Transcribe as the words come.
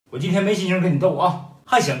我今天没心情跟你斗啊，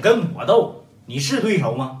还想跟我斗？你是对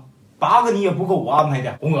手吗？8个你也不够我安排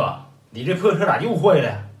的。红哥，你这破车咋又坏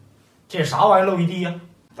了？这啥玩意漏一地呀？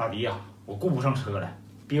大迪呀，我顾不上车了，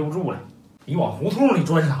憋不住了。你往胡同里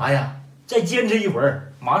钻啥呀？再坚持一会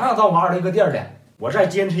儿，马上到我2雷哥店了。我再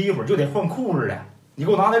坚持一会儿就得换裤子了。你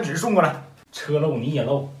给我拿点纸送过来。车漏你也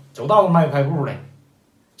漏，走道都迈不开步了。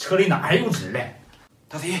车里哪还有纸嘞？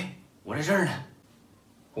大迪，我在这儿呢。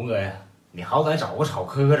红哥呀，你好歹找个草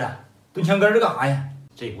磕着，蹲墙根儿干啥呀？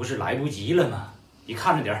这不是来不及了吗？你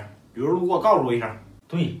看着点，有人路过告诉我一声。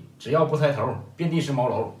对，只要不抬头，遍地是毛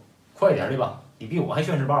楼。快点的吧，你比我还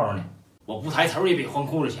炫世报上呢。我不抬头也比换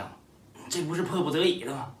裤子强，这不是迫不得已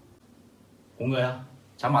的吗？红哥呀，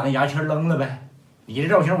咱把那牙签扔了呗。你这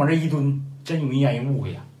造型往这一蹲，真容易让人误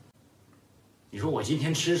会呀。你说我今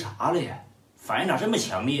天吃啥了呀？反应咋这么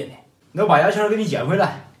强烈呢？那我把牙签给你捡回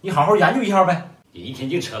来，你好好研究一下呗。你一天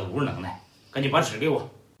净扯犊子能耐，赶紧把纸给我。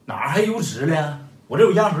哪还有纸了？我这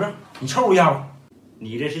有烟盒，你凑一下吧。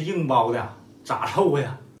你这是硬包的，咋凑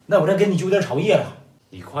呀？那我再给你揪点草叶了。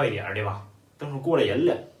你快点的吧，等会过来人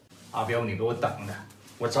了。阿彪，你给我等着，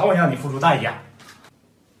我早晚让你付出代价。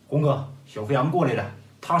红哥，小飞扬过来了，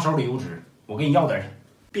他手里有纸，我给你要点去。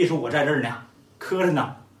别说我在这儿呢，磕碜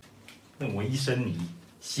呢。那我一身泥，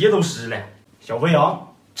鞋都湿了。小飞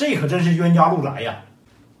扬，这可真是冤家路窄呀。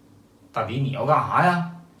大迪，你要干啥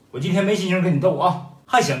呀？我今天没心情跟你斗啊，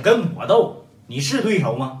还想跟我斗？你是对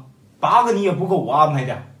手吗？8个你也不够我安排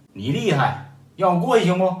的。你厉害，让我过去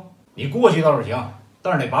行不？你过去倒是行，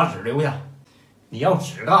但是得把纸留下。你要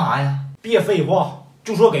纸干啥呀？别废话，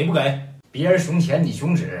就说给不给。别人熊钱，你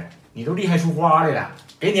熊纸，你都厉害出花来了。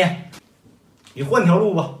给你，你换条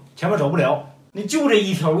路吧，前面走不了。那就这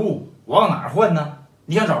一条路，我往哪儿换呢？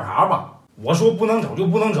你想找茬吧？我说不能走就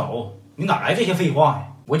不能走，你哪来这些废话呀？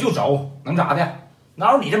我就走，能咋的？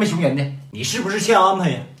哪有你这么熊人的？你是不是欠安排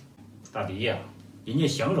呀？大迪呀，人家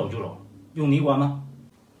想走就走，用你管吗？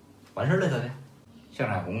完事了他的。向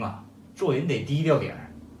彩虹啊，做人得低调点儿，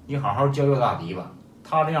你好好教教大迪吧，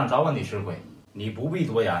他这样早晚得吃亏。你不必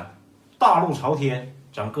多言，大路朝天，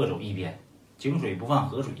咱各走一边，井水不犯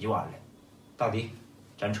河水就完了。大迪，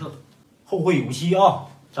咱撤，后会有期啊，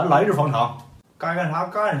咱来日方长，该干啥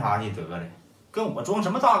干啥去得了，跟我装什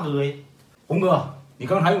么大哥呀？红哥，你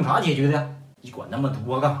刚才用啥解决的？你管那么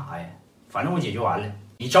多干啥呀？反正我解决完了，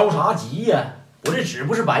你着啥急呀？我这纸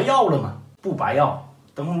不是白要了吗？不白要，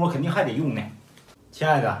等会儿我肯定还得用呢。亲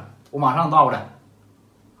爱的，我马上到了。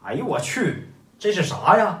哎呦我去，这是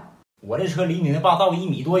啥呀？我这车离你那霸道1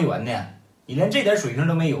米多远呢，你连这点水平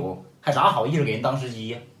都没有，还咋好意思给人当司机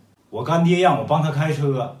呀？我干爹让我帮他开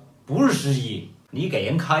车，不是司机，你给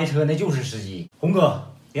人开车那就是司机。红哥，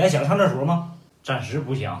你还想上厕所吗？暂时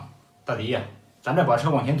不想。大迪呀，咱再把车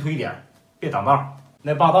往前推点，别挡道。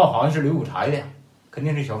那霸道好像是刘有才的，肯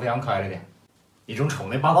定是小飞扬开来的。你总瞅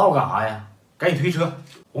那霸道干啥呀？赶紧推车。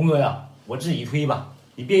红哥呀，我自己推吧，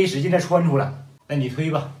你别一使劲再窜出来。那你推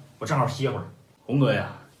吧，我正好歇会儿。红哥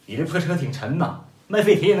呀，你这破车挺沉呐，卖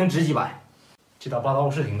废铁也能值几百。这大霸道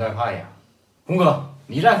是挺带派呀。红哥，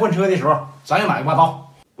你在换车的时候，咱也买个霸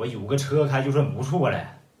道。我有个车开就算不错了，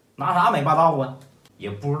拿啥买霸道啊？也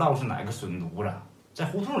不知道是哪个损犊子在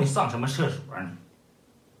胡同里上什么厕所呢。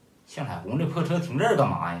向彩虹这破车停这儿干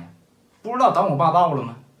嘛呀？不知道挡我霸道了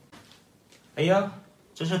吗？哎呀，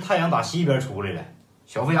这是太阳打西边出来了。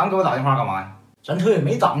小飞扬给我打电话干嘛呀？咱车也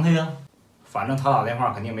没挡他呀。反正他打电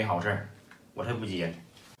话肯定没好事，我才不接呢。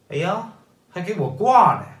哎呀，还给我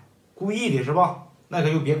挂了，故意的是吧？那可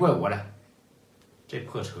就别怪我了。这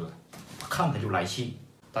破车，我看他就来气。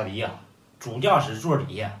大迪呀，主驾驶座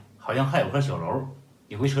底下好像还有个小楼，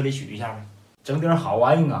你回车里取一下呗。整点好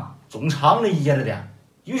玩意啊，总藏着掖着的。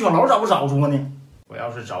有小楼咋不找出呢？我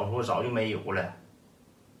要是找出早就没有了。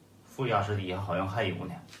副驾驶底下好像还有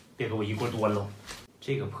呢，别给我一锅端喽。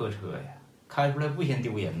这个破车呀，开出来不嫌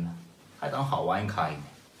丢人呢，还当好玩意开呢。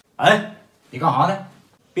哎，你干啥呢？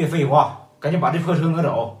别废话，赶紧把这破车挪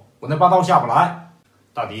走，我那霸道下不来。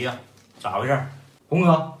大迪呀，咋回事？红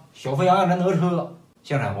哥，小飞扬让咱挪车。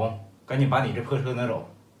向彩虹，赶紧把你这破车挪走，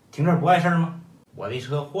停这儿不碍事吗？我的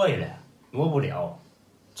车坏了，挪不了。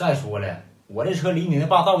再说了，我这车离你那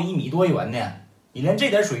霸道1米多远呢，你连这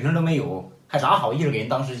点水平都没有，还咋好意思给人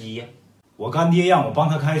当司机呀？我干爹让我帮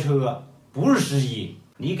他开车，不是司机，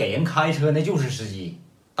你给人开车那就是司机。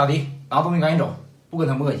大迪，拿东西赶紧走，不跟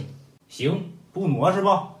他磨叽。行，不挪是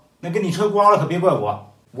吧？那跟你车刮了可别怪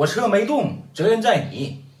我，我车没动，责任在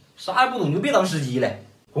你。啥也不懂你就别当司机了。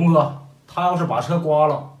红哥，他要是把车刮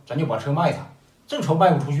了，咱就把车卖他，正愁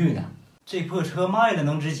卖不出去呢。这破车卖了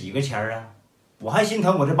能值几个钱啊？我还心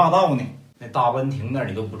疼我这霸道呢。那大温庭那儿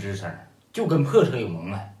你都不吱声，就跟破车有蒙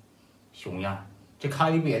耐。熊样，这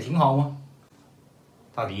开的不也挺好吗？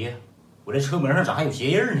大迪，我这车门上咋还有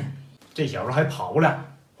鞋印呢？这小子还跑了。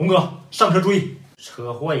红哥，上车追！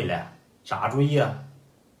车坏了，咋追呀？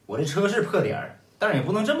我这车是破点儿，但是也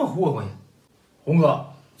不能这么霍霍呀。红哥，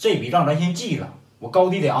这笔账咱先记了，我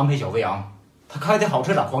高低得安排小飞扬。他开的好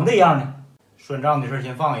车咋狂这样呢？算账的事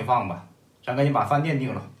先放一放吧，咱赶紧把饭店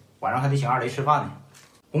定了，晚上还得请二雷吃饭呢。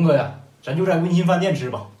红哥呀，咱就在温馨饭店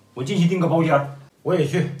吃吧，我进去订个包间。我也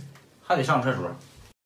去，还得上厕所。